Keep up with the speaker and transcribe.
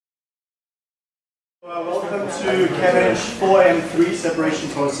Welcome to ChE4M3 separation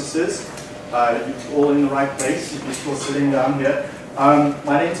processes. You're all in the right place if you're still sitting down here.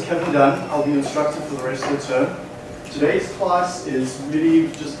 My name is Kevin Dunn. I'll be your instructor for the rest of the term. Today's class is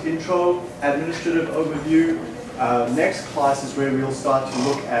really just intro, administrative overview. Next class is where we'll start to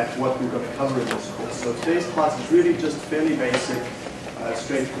look at what we're going to cover in this course. So today's class is really just fairly basic,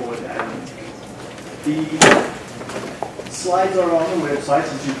 straightforward admin. The slides are on the website,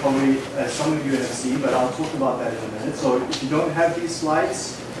 as you probably, some of you have seen, but I'll talk about that in a minute. So if you don't have these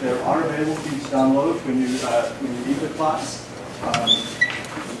slides, they are available for you to download when you leave the class.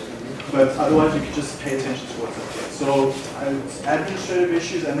 But otherwise, you can just pay attention to what's up here. So administrative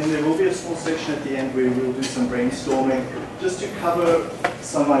issues, and then there will be a small section at the end where we'll do some brainstorming, just to cover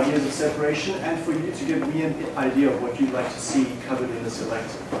some ideas of separation and for you to give me an idea of what you'd like to see covered in this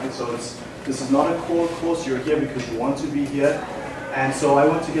elective. Right? So this is not a core course. You're here because you want to be here. And so I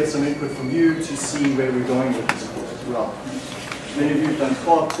want to get some input from you to see where we're going with this course as well. Many of you have done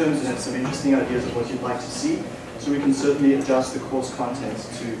co-op terms and have some interesting ideas of what you'd like to see. So we can certainly adjust the course content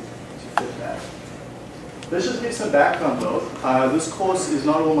to fit that. Let's just give some background though. This course is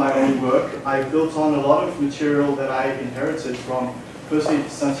not all my own work. I built on a lot of material that I inherited from, firstly,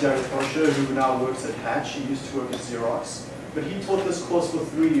 Santiago Porsche, who now works at Hatch. He used to work at Xerox. But he taught this course for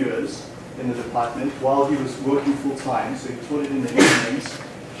 3 years in the department while he was working full-time, so he taught it in the evenings.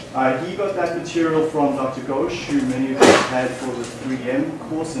 He got that material from Dr. Ghosh, who many of you have had for the 3M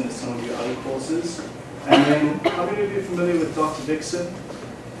course and some of your other courses. And then, how many of you are familiar with Dr. Dixon?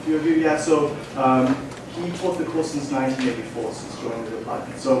 A few of you, yeah, so he taught the course since 1984, since joining the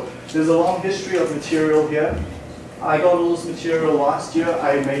department. So there's a long history of material here. I got all this material last year.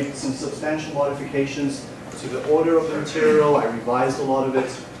 I made some substantial modifications to the order of the material. I revised a lot of it.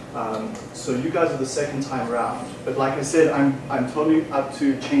 So you guys are the second time around. But like I said, I'm totally up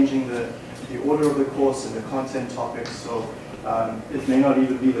to changing the order of the course and the content topics. So it may not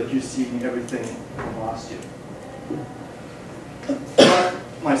even be that you're seeing everything from last year.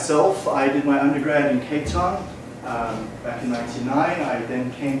 Myself, I did my undergrad in Cape Town back in '99. I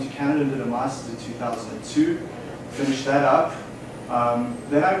then came to Canada and did a master's in 2002. Finished that up.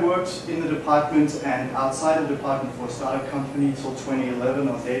 Then I worked in the department and outside the department for a startup company till 2011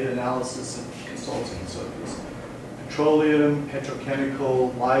 on data analysis and consulting. So it was petroleum,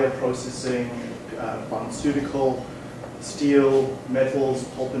 petrochemical, bioprocessing, pharmaceutical, steel, metals,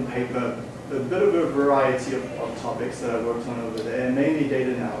 pulp and paper, a bit of a variety of topics that I worked on over there, and mainly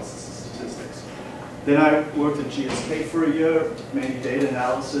data analysis and statistics. Then I worked at GSK for a year, mainly data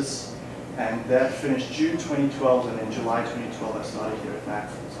analysis, and that finished June 2012, and in July 2012 I started here at MAC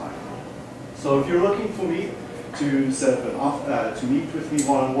full-time. So if you're looking for me to set up to meet with me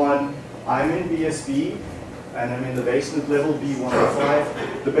one-on-one, I'm in BSB, and I'm in the basement level,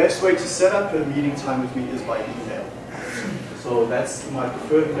 B105. The best way to set up a meeting time with me is by email. So that's my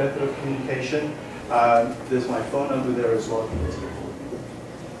preferred method of communication. There's my phone number there as well.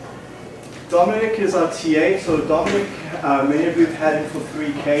 Dominic is our TA. So Dominic, many of you have had him for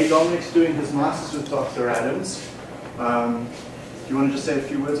 3K. Dominic's doing his master's with Dr. Adams. Do you want to just say a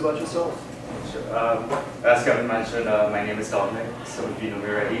few words about yourself? Sure. As Kevin mentioned, my name is Dominic. Some of you know me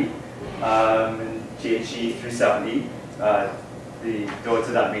already. In ChE4M3, the door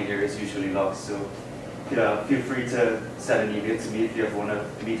to that major is usually locked. So feel free to send an email to me if you ever want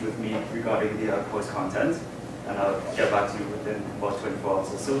to meet with me regarding the course content, and I'll get back to you within about 24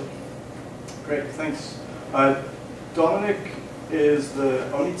 hours or so. Great, thanks. Dominic is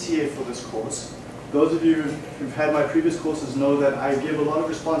the only TA for this course. Those of you who've had my previous courses know that I give a lot of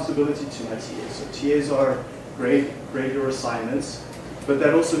responsibility to my TAs. So TAs are grade your assignments, but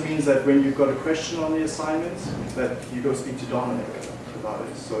that also means that when you've got a question on the assignment, that you go speak to Dominic about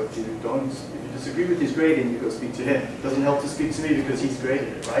it. So if you disagree with his grading, you go speak to him. It doesn't help to speak to me because he's graded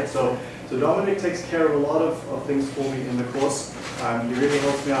it, right? So Dominic takes care of a lot of things for me in the course. He really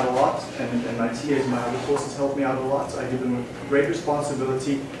helps me out a lot, and my TAs, my other courses help me out a lot. I give them a great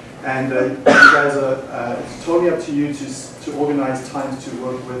responsibility, and you guys are, it's totally up to you to organize times to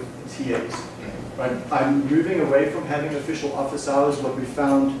work with TAs. Right? I'm moving away from having official office hours. What we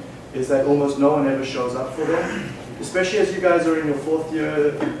found is that almost no one ever shows up for them. Especially as you guys are in your 4th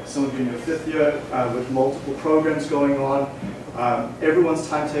year, some of you in your 5th year, with multiple programs going on, everyone's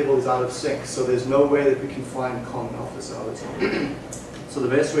timetable is out of sync, so there's no way that we can find common office hours. So the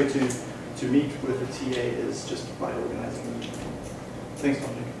best way to meet with a TA is just by organizing a meeting. Thanks,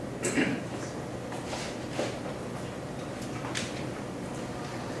 Dominic.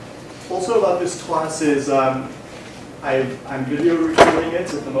 Also about this class is, I'm video recording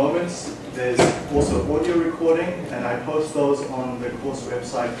it at the moment. There's also audio recording, and I post those on the course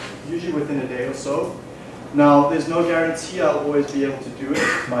website, usually within a day or so. Now, there's no guarantee I'll always be able to do it.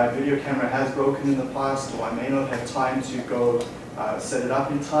 My video camera has broken in the past, or I may not have time to go set it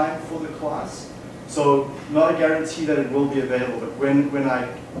up in time for the class. So, not a guarantee that it will be available, but when I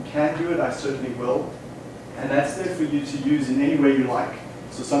can do it, I certainly will. And that's there for you to use in any way you like.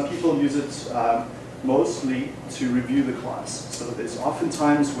 So some people use it mostly to review the class. So there's often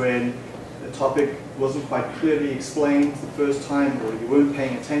times when the topic wasn't quite clearly explained the first time, or you weren't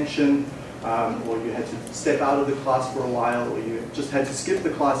paying attention, or you had to step out of the class for a while, or you just had to skip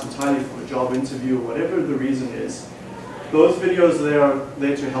the class entirely for a job interview, or whatever the reason is. Those videos are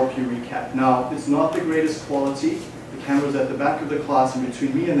there to help you recap. Now, it's not the greatest quality. The camera's at the back of the class, and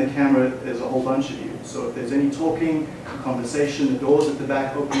between me and the camera, there's a whole bunch of you. So if there's any talking, conversation, the doors at the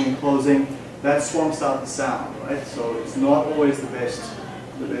back opening and closing, that swamps out the sound, right? So it's not always the best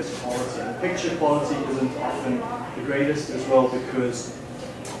quality. And the picture quality isn't often the greatest as well, because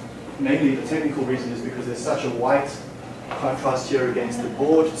mainly the technical reason is because there's such a white contrast here against the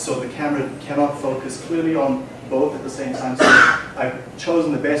board, so the camera cannot focus clearly on both at the same time. So I've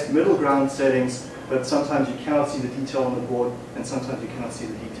chosen the best middle ground settings, but sometimes you cannot see the detail on the board, and sometimes you cannot see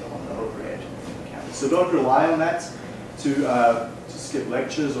the detail on the overhead of the camera. So don't rely on that to skip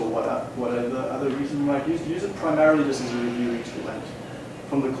lectures or whatever other reason you might use. Use it primarily just as a reviewing tool. And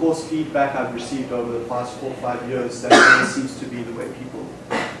from the course feedback I've received over the past 4 or 5 years, that really seems to be the way people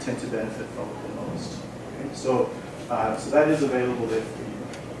tend to benefit from it the most. Okay? So that is available there for you.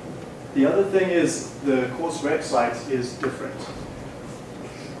 The other thing is the course website is different.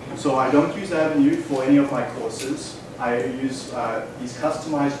 So I don't use Avenue for any of my courses. I use these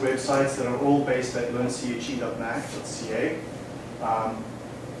customized websites that are all based at learnche.mac.ca.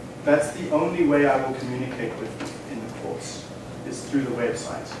 That's the only way I will communicate with you in the course, is through the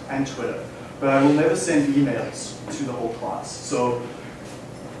website and Twitter. But I will never send emails to the whole class. So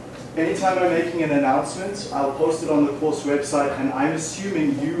anytime I'm making an announcement, I'll post it on the course website, and I'm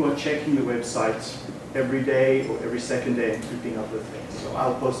assuming you are checking the website every day or every second day and keeping up with things. So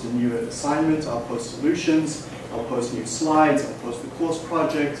I'll post a new assignment, I'll post solutions, I'll post new slides, I'll post the course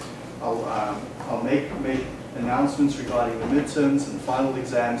project, I'll make announcements regarding the midterms and final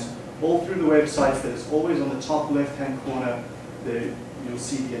exams, all through the website. That is always on the top left-hand corner. There you'll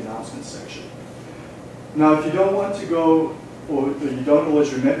see the announcement section. Now, if you don't want to go, or you don't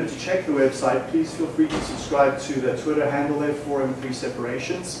always remember to check the website, please feel free to subscribe to the Twitter handle there, 4M3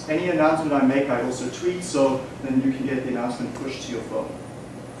 Separations. Any announcement I make, I also tweet, so then you can get the announcement pushed to your phone.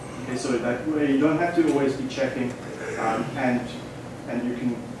 Okay, so that way you don't have to always be checking, and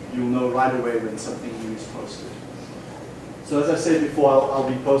you'll know right away when something new is posted. So as I said before, I'll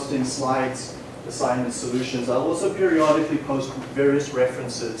be posting slides, assignment solutions. I'll also periodically post various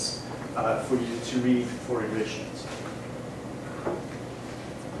references for you to read for enrichment.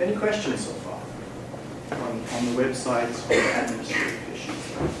 Any questions so far on the website or administrative issues?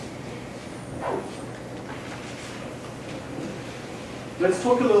 Let's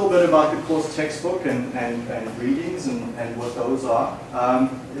talk a little bit about the course textbook and readings and what those are.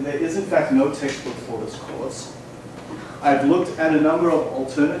 There is in fact no textbook for this course. I've looked at a number of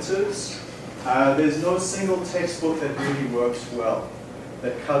alternatives. There's no single textbook that really works well,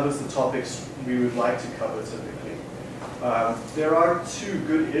 that covers the topics we would like to cover typically. There are 2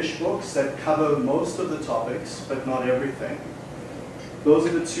 good-ish books that cover most of the topics, but not everything. Those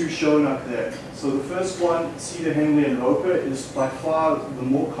are the 2 shown up there. So the first one, Cedar, Henley, and Roper, is by far the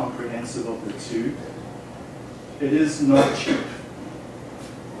more comprehensive of the 2. It is not cheap.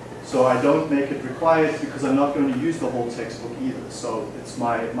 So I don't make it required because I'm not going to use the whole textbook either. So it's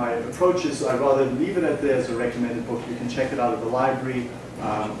my approach is I'd rather leave it at there as a recommended book. You can check it out at the library,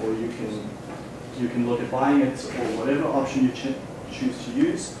 or you can look at buying it, or whatever option you choose to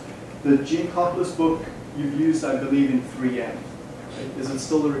use. The Gene Coppolis book you've used, I believe, in 3M. Is it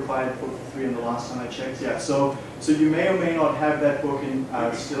still the required book for 3M the last time I checked? Yeah, so you may or may not have that book in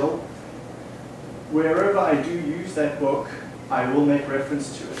still. Wherever I do use that book, I will make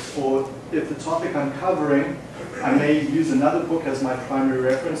reference to it. Or if the topic I'm covering, I may use another book as my primary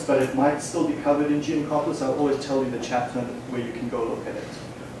reference, but it might still be covered in Gene Coppolis. I'll always tell you the chapter where you can go look at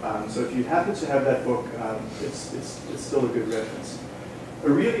it. So if you happen to have that book, it's still a good reference. A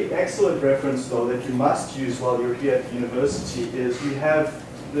really excellent reference, though, that you must use while you're here at university is we have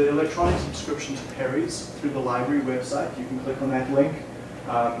the electronic subscription to Perry's through the library website. You can click on that link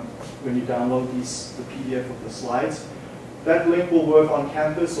when you download the PDF of the slides. That link will work on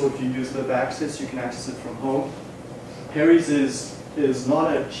campus, or if you use Live Access, you can access it from home. Perry's is is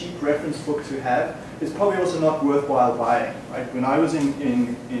not a cheap reference book to have. It's probably also not worthwhile buying, right? When I was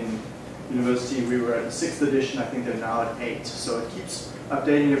in university, we were at the 6th edition. I think they're now at 8. So it keeps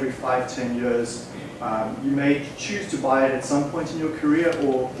updating every 5-10 years. You may choose to buy it at some point in your career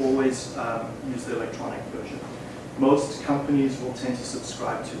or always use the electronic version. Most companies will tend to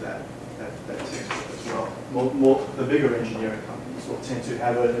subscribe to that textbook as well. The bigger engineering companies will tend to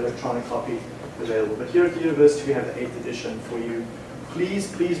have an electronic copy available. But here at the university, we have the 8th edition for you.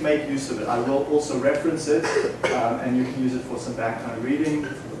 Please make use of it. I will also reference it, and you can use it for some background reading,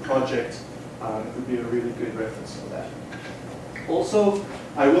 for the project. It would be a really good reference for that. Also,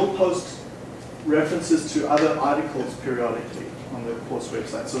 I will post references to other articles periodically on the course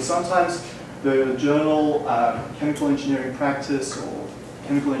website. So sometimes the journal Chemical Engineering Practice or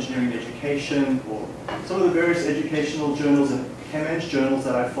Chemical Engineering Education or some of the various educational journals and chem-eng journals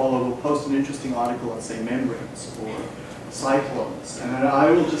that I follow will post an interesting article on, say, membranes or cyclones. And then I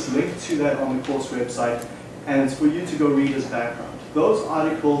will just link to that on the course website, and it's for you to go read as background. Those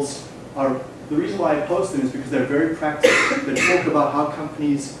articles are, the reason why I post them is because they're very practical. They talk about how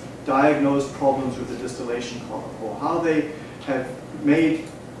companies diagnose problems with the distillation column, or how they have made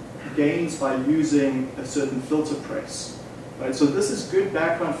gains by using a certain filter press. Right? So this is good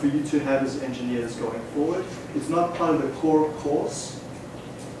background for you to have as engineers going forward. It's not part of the core course.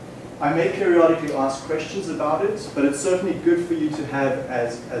 I may periodically ask questions about it, but it's certainly good for you to have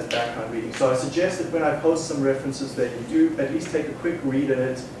as background reading. So I suggest that when I post some references that you do at least take a quick read at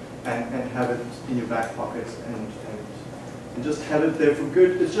it and have it in your back pocket and just have it there for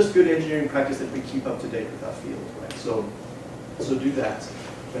good. It's just good engineering practice that we keep up to date with our field, right? So do that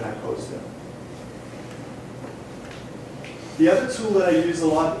when I post them. The other tool that I use a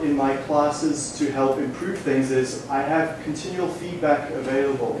lot in my classes to help improve things is I have continual feedback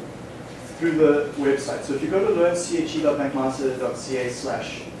available through the website. So if you go to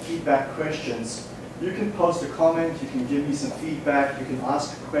learnche.mcmaster.ca/feedback questions, you can post a comment, you can give me some feedback, you can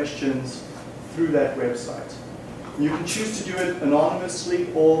ask questions through that website. You can choose to do it anonymously,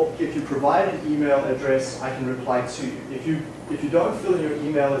 or if you provide an email address, I can reply to you. If you don't fill in your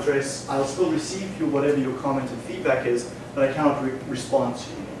email address, I'll still receive whatever your comment and feedback is, but I cannot respond to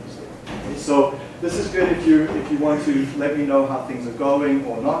you. So this is good if you want to let me know how things are going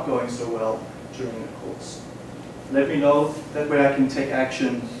or not going so well during the course. Let me know, that way I can take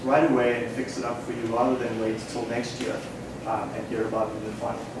action right away and fix it up for you rather than wait until next year and hear about it in the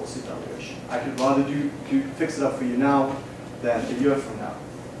final course evaluation. I could rather fix it up for you now than a year from now.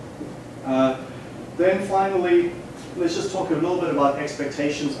 Then finally, let's just talk a little bit about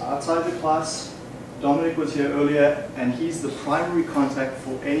expectations outside the class. Dominic was here earlier, and he's the primary contact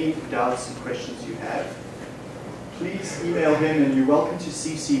for any doubts and questions you have. Please email him, and you're welcome to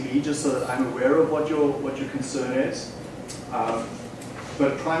CC me just so that I'm aware of what your concern is.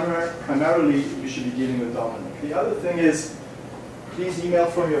 But primarily, you should be dealing with Dominic. The other thing is, please email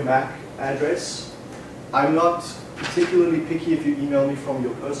from your Mac address. I'm not particularly picky if you email me from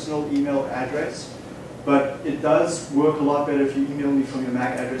your personal email address. But it does work a lot better if you email me from your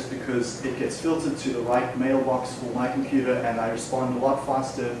Mac address because it gets filtered to the right mailbox for my computer, and I respond a lot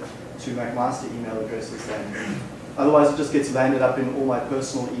faster to McMaster email addresses than otherwise it just gets landed up in all my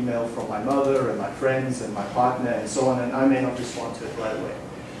personal email from my mother and my friends and my partner and so on, and I may not respond to it right away.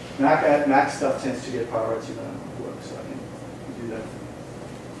 Mac stuff tends to get priority when I'm at work, so I can do that.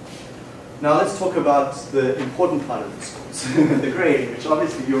 Now let's talk about the important part of this course, the grading, which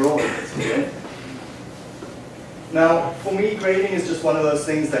obviously you're all interested in. Now, for me, grading is just one of those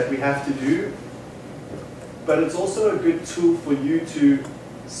things that we have to do, but it's also a good tool for you to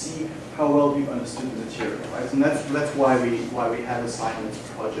see how well you've understood the material, right? And that's why we have assignments,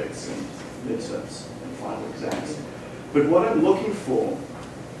 projects, and midterms and final exams. But what I'm looking for,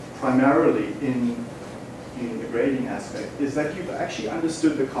 primarily in the grading aspect, is that you've actually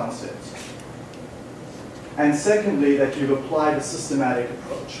understood the concept. And secondly, that you've applied a systematic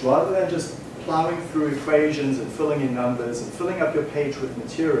approach, rather than just plowing through equations and filling in numbers and filling up your page with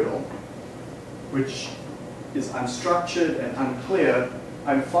material, which is unstructured and unclear.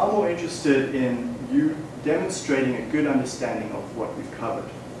 I'm far more interested in you demonstrating a good understanding of what we've covered.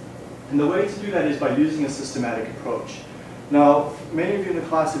 And the way to do that is by using a systematic approach. Now, many of you in the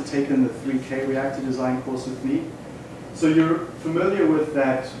class have taken the 3K reactor design course with me. So you're familiar with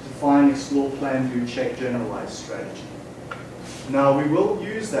that define, explore, plan, do, check, generalize strategy. Now, we will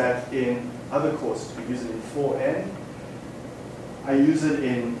use that in other courses. We use it in 4N. I use it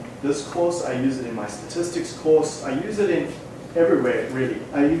in this course. I use it in my statistics course. I use it in everywhere, really.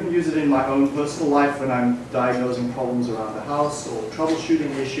 I even use it in my own personal life when I'm diagnosing problems around the house or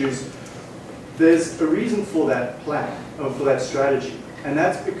troubleshooting issues. there's a reason for that plan, or for that strategy, and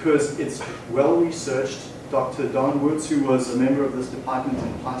that's because it's well researched. Dr. Don Woods, who was a member of this department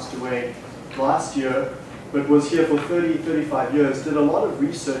and passed away last year, but was here for 35 years, did a lot of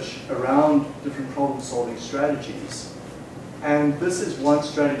research around different problem-solving strategies. And this is one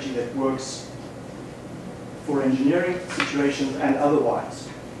strategy that works for engineering situations and otherwise.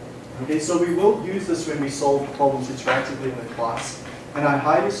 Okay, so we will use this when we solve problems interactively in the class, and I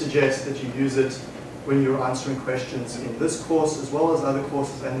highly suggest that you use it when you're answering questions in this course as well as other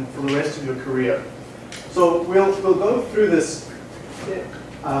courses and for the rest of your career. So we'll go through this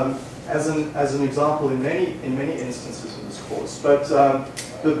as an example in many instances in this course. But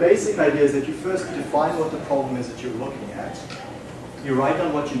the basic idea is that you first define what the problem is that you're looking at. You write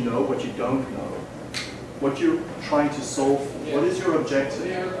down what you know, what you don't know, what you're trying to solve for, what is your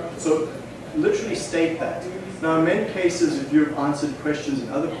objective. So literally state that. Now in many cases, if you've answered questions in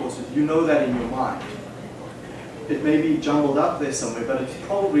other courses, you know that in your mind. It may be jumbled up there somewhere, but it's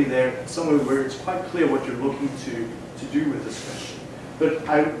probably there somewhere where it's quite clear what you're looking to do with this question. But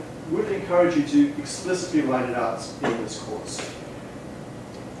I would encourage you to explicitly write it out in this course.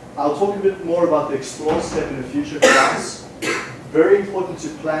 I'll talk a bit more about the explore step in a future class. Very important to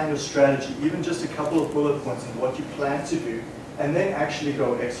plan your strategy, even just a couple of bullet points on what you plan to do, and then actually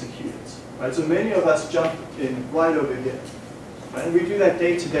go execute it. Right? So many of us jump in right over here. Right? And we do that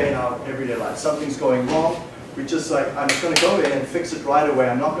day to day in our everyday life. Something's going wrong. We just like, I'm just going to go in and fix it right away.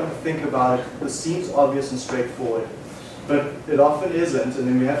 I'm not going to think about it. This seems obvious and straightforward. But it often isn't, and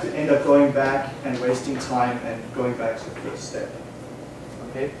then we have to end up going back and wasting time and going back to the first step.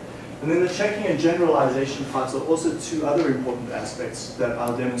 Okay? And then the checking and generalization parts are also two other important aspects that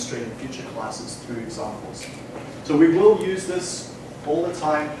I'll demonstrate in future classes through examples. So we will use this all the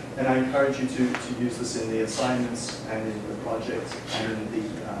time, and I encourage you to use this in the assignments and in the project and in the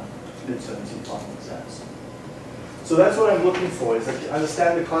midterms and final exams. So that's what I'm looking for, is that you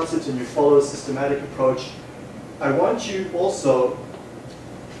understand the concepts and you follow a systematic approach. I want you also,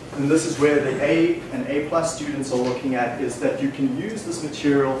 and this is where the A and A+ students are looking at, is that you can use this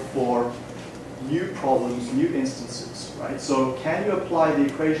material for new problems, new instances, right? So can you apply the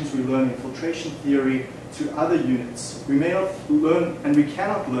equations we learn in filtration theory to other units? We may not learn, and we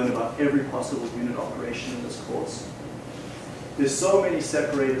cannot learn about every possible unit operation in this course. There's so many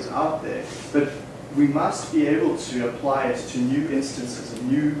separators out there, but we must be able to apply it to new instances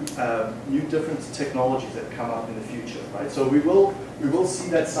and new different technologies that come up in the future, right? So we will see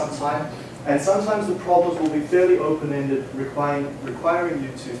that sometime, and sometimes the problems will be fairly open-ended, requiring you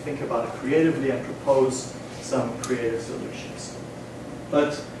to think about it creatively and propose some creative solutions.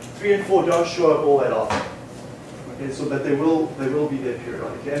 But 3 and 4 don't show up all that often. Okay, so but they will be there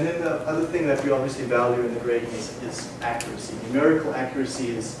periodically. And then the other thing that we obviously value in the grading is accuracy. Numerical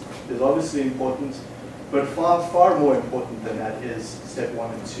accuracy is obviously important, but far more important than that is step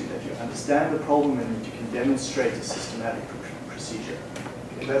 1 and 2, that you understand the problem and that you can demonstrate a systematic procedure.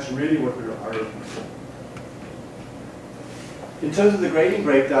 Okay, that's really what we are looking for. In terms of the grading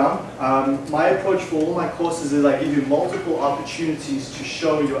breakdown, my approach for all my courses is I give you multiple opportunities to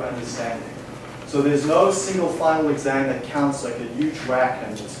show your understanding. So there's no single final exam that counts like a huge whack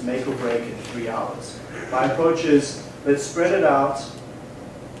and just make or break in 3 hours. My approach is, let's spread it out.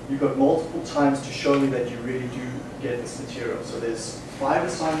 You've got multiple times to show me that you really do get this material. So there's 5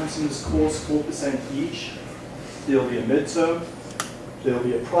 assignments in this course, 4% each. There'll be a midterm, there'll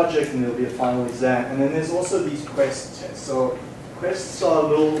be a project, and there'll be a final exam. And then there's also these quest tests. So quests are a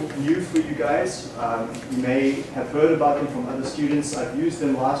little new for you guys. You may have heard about them from other students. I've used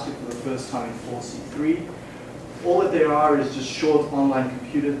them last year for the first time in 4C3. All that they are is just short online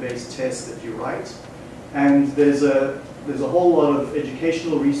computer-based tests that you write. And there's a whole lot of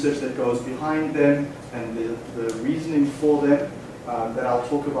educational research that goes behind them and the reasoning for them that I'll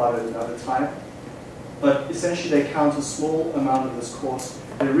talk about at another time. But essentially they count a small amount of this course.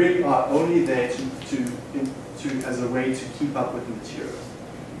 They really are only there as a way to keep up with the material.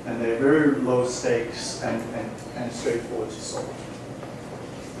 And they're very low stakes and straightforward to solve.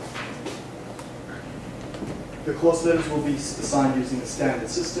 The course letters will be assigned using the standard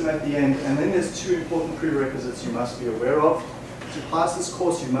system at the end, and then there's 2 important prerequisites you must be aware of. To pass this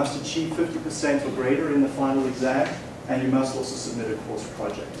course, you must achieve 50% or greater in the final exam, and you must also submit a course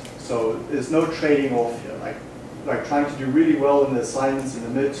project. So there's no trading off here, like trying to do really well in the assignments in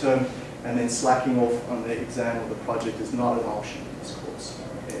the midterm, and then slacking off on the exam or the project is not an option in this course.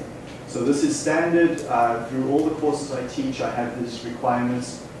 Okay? So this is standard through all the courses I teach. I have these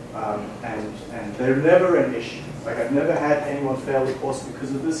requirements. And they're never an issue. Like I've never had anyone fail the course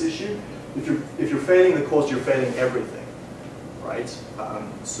because of this issue. If you're failing the course, you're failing everything, right? right?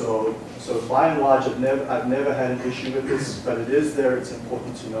 So by and large, I've never had an issue with this, but it is there. It's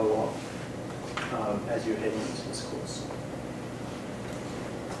important to know of as you're heading into this course.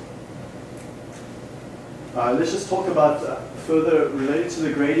 Let's just talk about further related to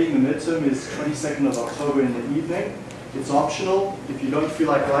the grading. The midterm is 22nd of October in the evening. It's optional. If you don't feel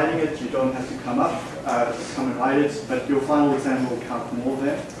like writing it, you don't have to come and write it, but your final exam will count more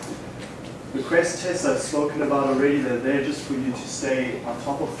then. The quest tests I've spoken about already, they're there just for you to stay on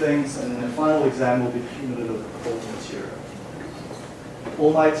top of things, and then the final exam will be cumulative of all the material.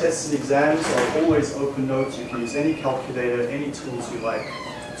 All my tests and exams are always open notes. You can use any calculator, any tools you like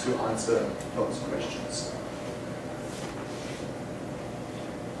to answer those questions.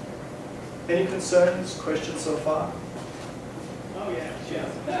 Any concerns, questions so far? Oh yeah, sure.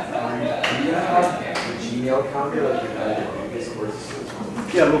 Do you have the Gmail counter like you had in previous courses?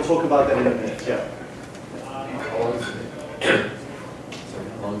 Yeah, we'll talk about that in a minute, yeah. How long is it? Sorry,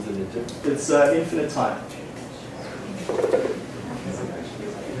 how long is the midterm? It's infinite time.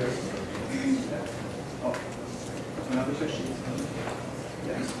 Oh, another question?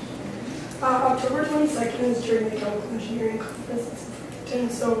 Yes. October 22nd is during the chemical engineering conference in Fredericton,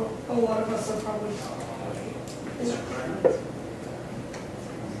 so a lot of us are probably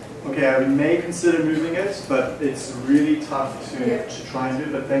Okay, I may consider moving it, but it's really tough to try and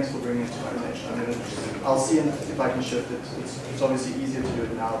do. But thanks for bringing it to my attention. I mean, I'll see if I can shift it. It's obviously easier to do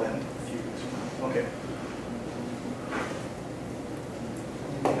it now than a few weeks from now. Okay.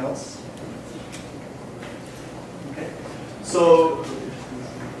 Anything else? Okay. So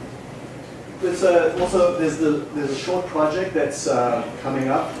there's a short project that's coming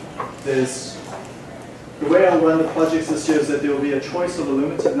up. The way I'll run the projects this year is that there will be a choice of a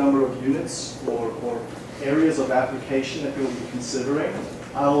limited number of units or areas of application that we'll be considering.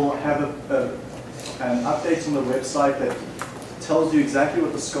 I'll have an update on the website that tells you exactly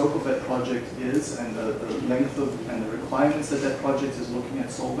what the scope of that project is and the length of and the requirements that that project is looking at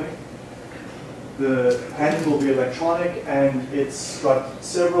solving. The handling will be electronic, and it's got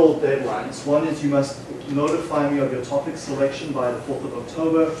several deadlines. One is you must notify me of your topic selection by the 4th of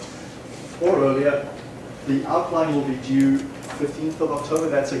October or earlier. The outline will be due 15th of October.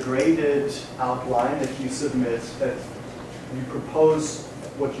 That's a graded outline that you submit, that you propose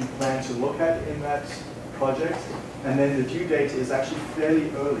what you plan to look at in that project. And then the due date is actually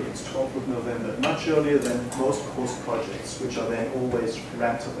fairly early. It's 12th of November, much earlier than most course projects, which are then always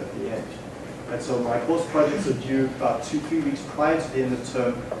ramped up at the end. And so my course projects are due about 2-3 weeks prior to the end of the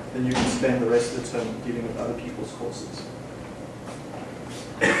term. Then you can spend the rest of the term dealing with other people's courses.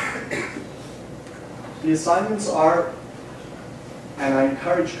 The assignments are, and I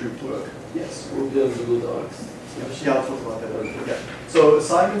encourage group work. Yes? We'll be on Google Docs. Yeah, I'll talk about that later. Okay. So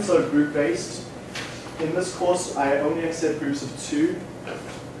assignments are group-based. In this course, I only accept groups of 2.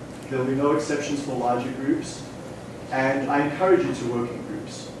 There will be no exceptions for larger groups. And I encourage you to work in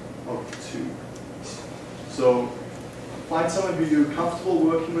groups of 2. So find someone who you're comfortable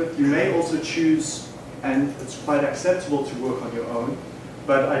working with. You may also choose, and it's quite acceptable to work on your own,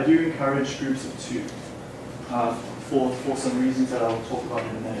 but I do encourage groups of 2. For some reasons that I'll talk about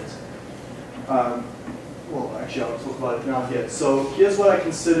in a minute. Well, actually, I'll talk about it now here. So here's what I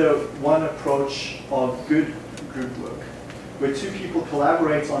consider one approach of good group work, where 2 people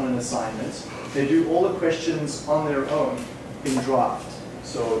collaborate on an assignment. They do all the questions on their own in draft.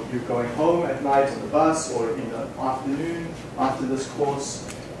 So you're going home at night on the bus or in the afternoon after this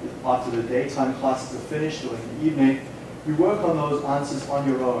course, after the daytime classes are finished, or in the evening. You work on those answers on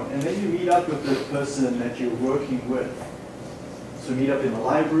your own, and then you meet up with the person that you're working with. So meet up in the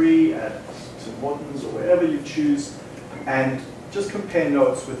library, at St. Morton's, or wherever you choose, and just compare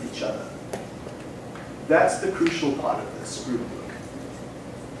notes with each other. That's the crucial part of this group work,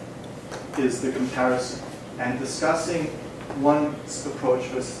 is the comparison and discussing one approach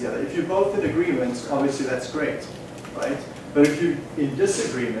versus the other. If you're both in agreement, obviously that's great, right? But if you're in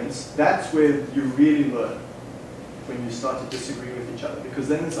disagreements, that's where you really learn. When you start to disagree with each other, because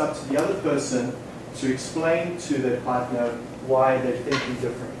then it's up to the other person to explain to their partner why they're thinking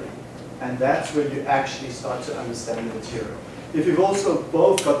differently. And that's when you actually start to understand the material. If you've also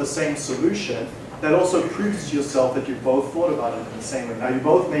both got the same solution, that also proves to yourself that you both thought about it in the same way. Now, you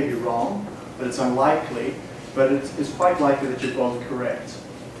both may be wrong, but it's unlikely, but it's quite likely that you're both correct.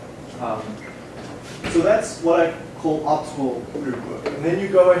 So that's what I call optimal group work. And then you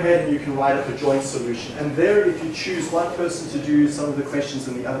go ahead and you can write up a joint solution. And there, if you choose one person to do some of the questions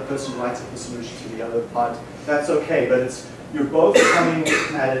and the other person writes up the solution to the other part, that's okay. But you're both coming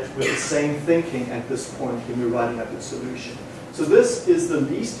at it with the same thinking at this point when you're writing up the solution. So this is the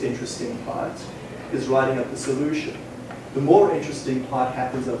least interesting part, is writing up the solution. The more interesting part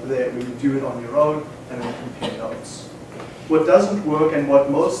happens up there when you do it on your own and then compare notes. What doesn't work and what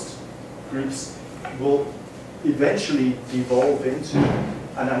most groups will eventually devolve into,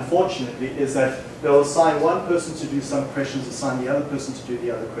 and unfortunately, is that they'll assign one person to do some questions, assign the other person to do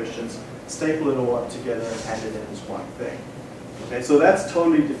the other questions, staple it all up together and hand it in as one thing. Okay, so that's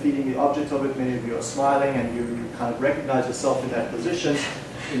totally defeating the object of it. Many of you are smiling and you kind of recognize yourself in that position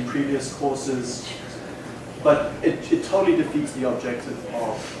in previous courses, but it totally defeats the objective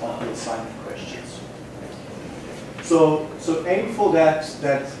of the assignment questions. So aim for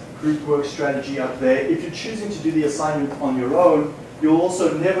that group work strategy up there. If you're choosing to do the assignment on your own, you'll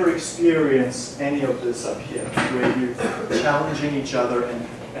also never experience any of this up here, where you're challenging each other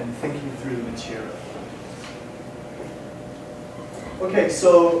and thinking through the material. Okay,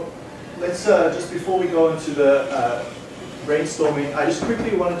 so let's, just before we go into the brainstorming, I just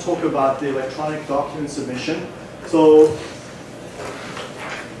quickly want to talk about the electronic document submission. So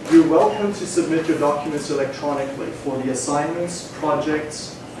you're welcome to submit your documents electronically for the assignments,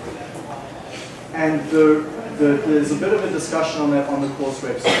 projects, and there's a bit of a discussion on that on the course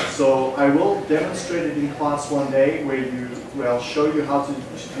website. So I will demonstrate it in class one day where I'll show you how to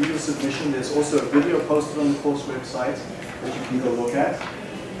do the submission. There's also a video posted on the course website that you can go look at.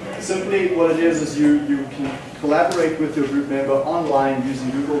 Simply what it is you can collaborate with your group member online using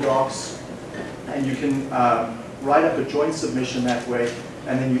Google Docs, and you can write up a joint submission that way,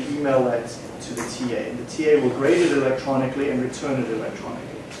 and then you email that to the TA. And the TA will grade it electronically and return it electronically.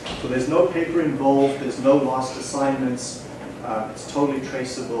 So there's no paper involved, there's no lost assignments, it's totally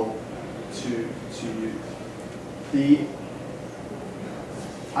traceable to you.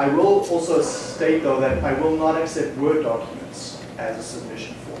 I will also state though that I will not accept Word documents as a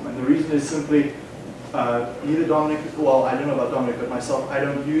submission form. And the reason is simply, neither Dominic, well I don't know about Dominic, but myself, I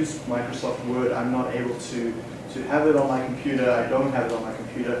don't use Microsoft Word. I'm not able to have it on my computer, I don't have it on my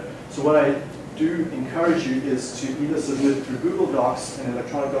computer. So what I do encourage you is to either submit through Google Docs, an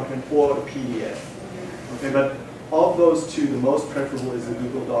electronic document, or a PDF. Okay, but of those two, the most preferable is the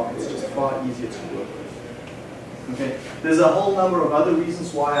Google Doc. It's just far easier to work with. Okay, there's a whole number of other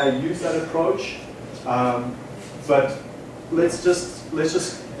reasons why I use that approach, but let's just,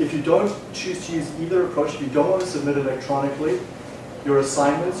 if you don't choose to use either approach, if you don't want to submit electronically, your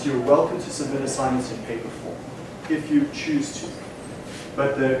assignments, you're welcome to submit assignments in paper form, if you choose to.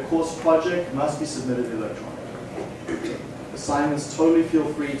 But the course project must be submitted electronically. Assignments, totally feel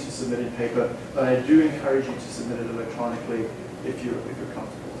free to submit in paper, but I do encourage you to submit it electronically if you're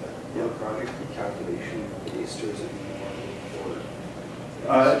comfortable with that. Yeah, the project calculation based, or is it more?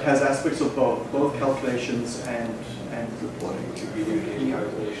 It has aspects of both calculations and reporting. Would you be doing any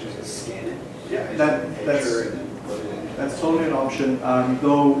calculations and scan it? Yeah, that's totally an option.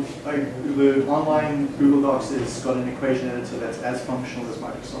 Though the online Google Docs has got an equation editor that's as functional as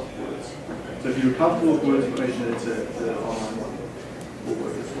Microsoft Word. So if you're comfortable with Word's equation editor, the online one will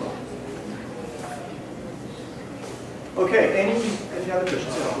work as well. Okay, any other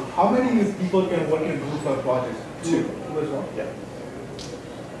questions? How many people can work in a group for a project? Two as well? Yeah.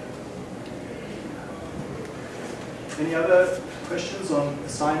 Any other questions on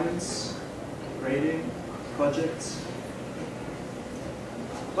assignments, grading, projects?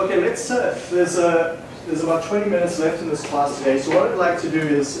 Okay, let's, there's about 20 minutes left in this class today, so what I'd like to do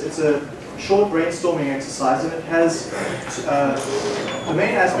is, it's a short brainstorming exercise, and it has, the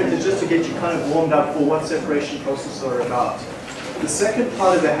main aspect is just to get you kind of warmed up for what separation processes are about. The second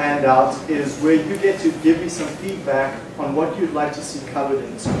part of the handout is where you get to give me some feedback on what you'd like to see covered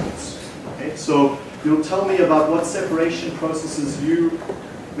in this course. Okay, so you'll tell me about what separation processes you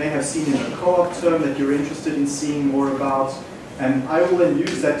may have seen in a co-op term that you're interested in seeing more about, and I will then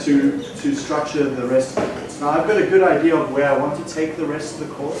use that to structure the rest of the course. Now I've got a good idea of where I want to take the rest of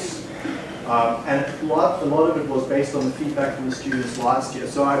the course, and a lot of it was based on the feedback from the students last year,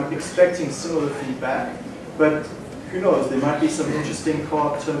 so I'm expecting similar feedback, but who knows, there might be some interesting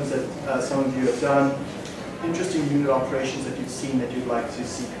co-op terms that some of you have done, interesting unit operations that you've seen that you'd like to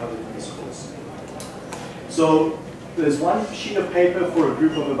see covered in this course. So there's one sheet of paper for a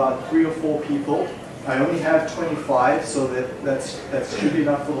group of about 3 or 4 people. I only have 25, so that should be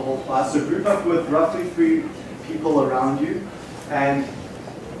enough for the whole class. So group up with roughly 3 people around you, and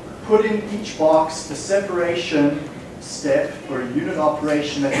put in each box the separation step or a unit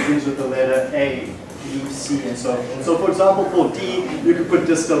operation that begins with the letter A, B, C, and so on. So for example, for D, you could put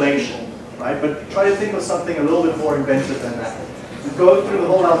distillation, right? But try to think of something a little bit more inventive than that. Go through the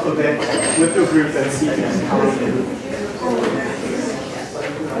whole alphabet with your group and see how it is.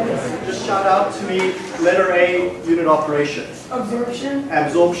 Just shout out to me, letter A, unit operation. Absorption.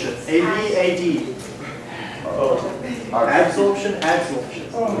 Absorption. A, B, A, D. Uh-oh. Adsorption,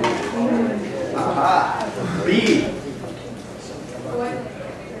 adsorption. Aha. B.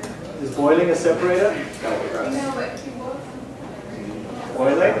 Is boiling a separator?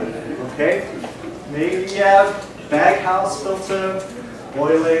 Boiling. Okay. Maybe you have baghouse filter,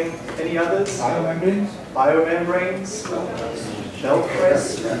 boiling. Any others? Biomembranes? Biomembranes. Shell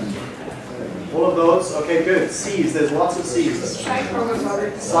press. All of those. Okay, good. C's. There's lots of C's.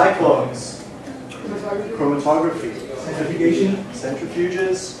 Cyclones. Chromatography. Centrifugation?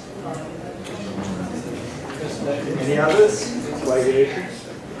 Centrifuges. Any others? Coagulation?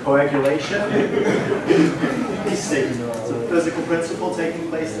 Coagulation. So physical principle taking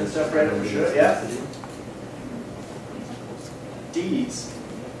place in a separator for sure. Yeah. D's.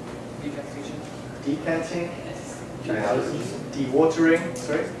 Decanting. Dialysis. Dewatering.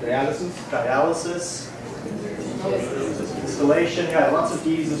 Sorry. Dialysis? Dialysis. Distillation. Yeah, lots of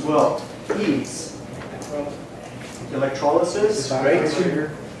D's as well. E's. Electrolysis. Great.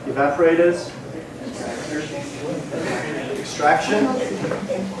 Evaporators. Extraction.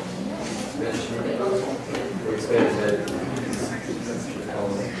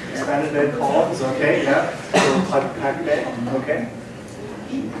 Expanded bed columns. Okay, yeah. Packed bed. Okay.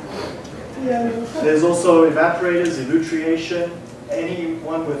 There's also evaporators, elutriation.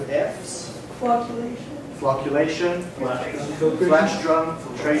 Anyone with F's? Flocculation. Flocculation. Flash drum.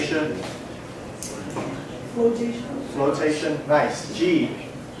 Filtration. Flotation. Flotation. Nice. G.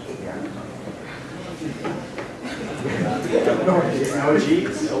 No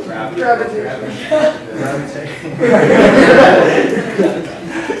G's?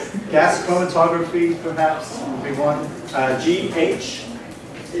 Gas chromatography, perhaps, would be one. G, H.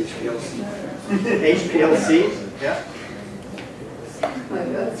 HPLC. Yeah.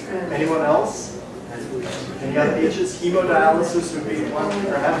 Anyone else? Any other H's? Hemodialysis would be one,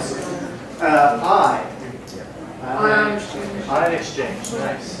 perhaps. I. Ion exchange.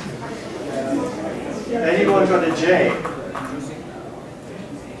 Nice. Anyone got a J?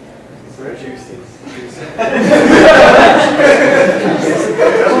 That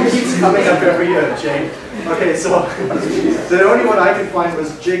one keeps coming up every year, J. Okay, so the only one I could find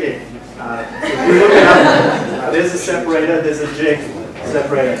was jigging. If you look it up, there's a separator, there's a jig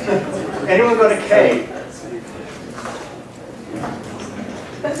separator. Anyone got a K?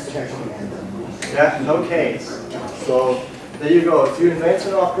 Yeah, no Ks. So there you go. If you invent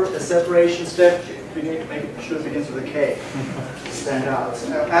a separation step, you need to make sure it begins with a K. Stand out.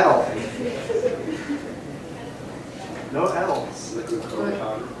 L. No L's. Liquid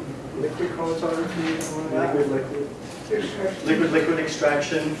chromatography. Liquid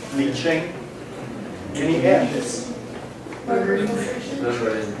extraction. Leaching. Any M's?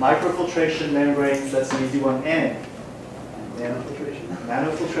 Microfiltration membranes. That's an easy one. N.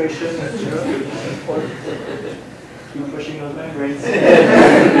 Nanofiltration. Keep pushing those membranes.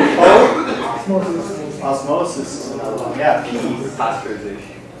 Osmosis is another one. Yeah, P.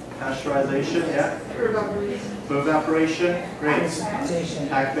 Pasteurization, yeah. Evaporation. Great.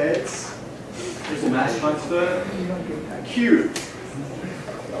 Pack beds. Mass transfer. Q.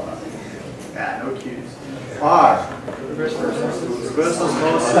 Yeah, no Q's. R. Reverse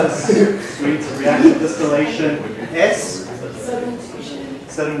osmosis. Sweet. Reaction distillation. S.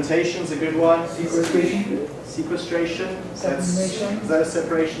 Sedimentation is a good one. Sequestration. Sequestration. Is that a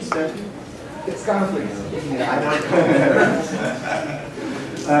separation step? It's conflict. Yeah, I know.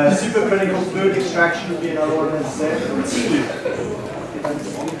 Supercritical fluid extraction would be another one that's there. T.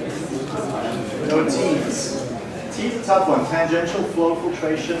 No T's. T is a tough one. Tangential flow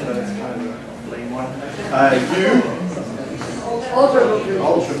filtration, but it's kind of a lame one. U.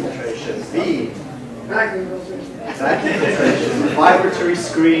 Ultrafiltration. V. Vacuum filtration. Vibratory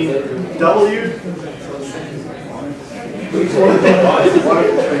screen. W.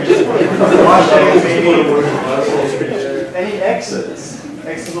 Any X's?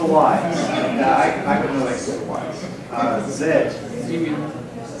 X's or Y's? Yeah, I got no X's or Y's. Z.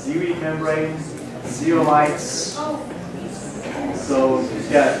 Seaweed membranes, zeolites. So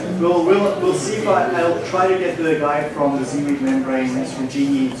yeah, we'll see if I'll try to get the guy from the seaweed membranes from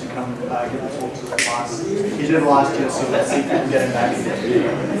GE to come give a talk to the class. He did last year, so let's see if we can get him back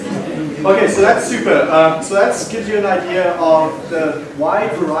again. Okay, so that's super. So that gives you an idea of the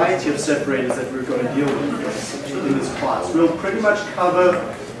wide variety of separators that we're going to deal with in this class. We'll pretty much cover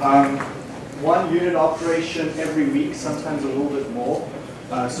one unit operation every week, sometimes a little bit more.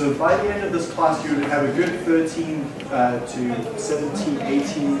 So by the end of this class, you would have a good 13 to 17,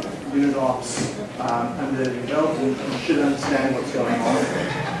 18 unit ops under the belt, and you should understand what's going on.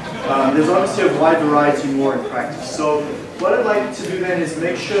 There's obviously a wide variety more in practice. So what I'd like to do then is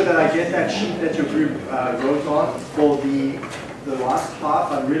make sure that I get that sheet that your group wrote on for the last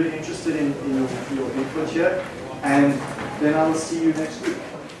half. I'm really interested in your input here, and then I will see you next week.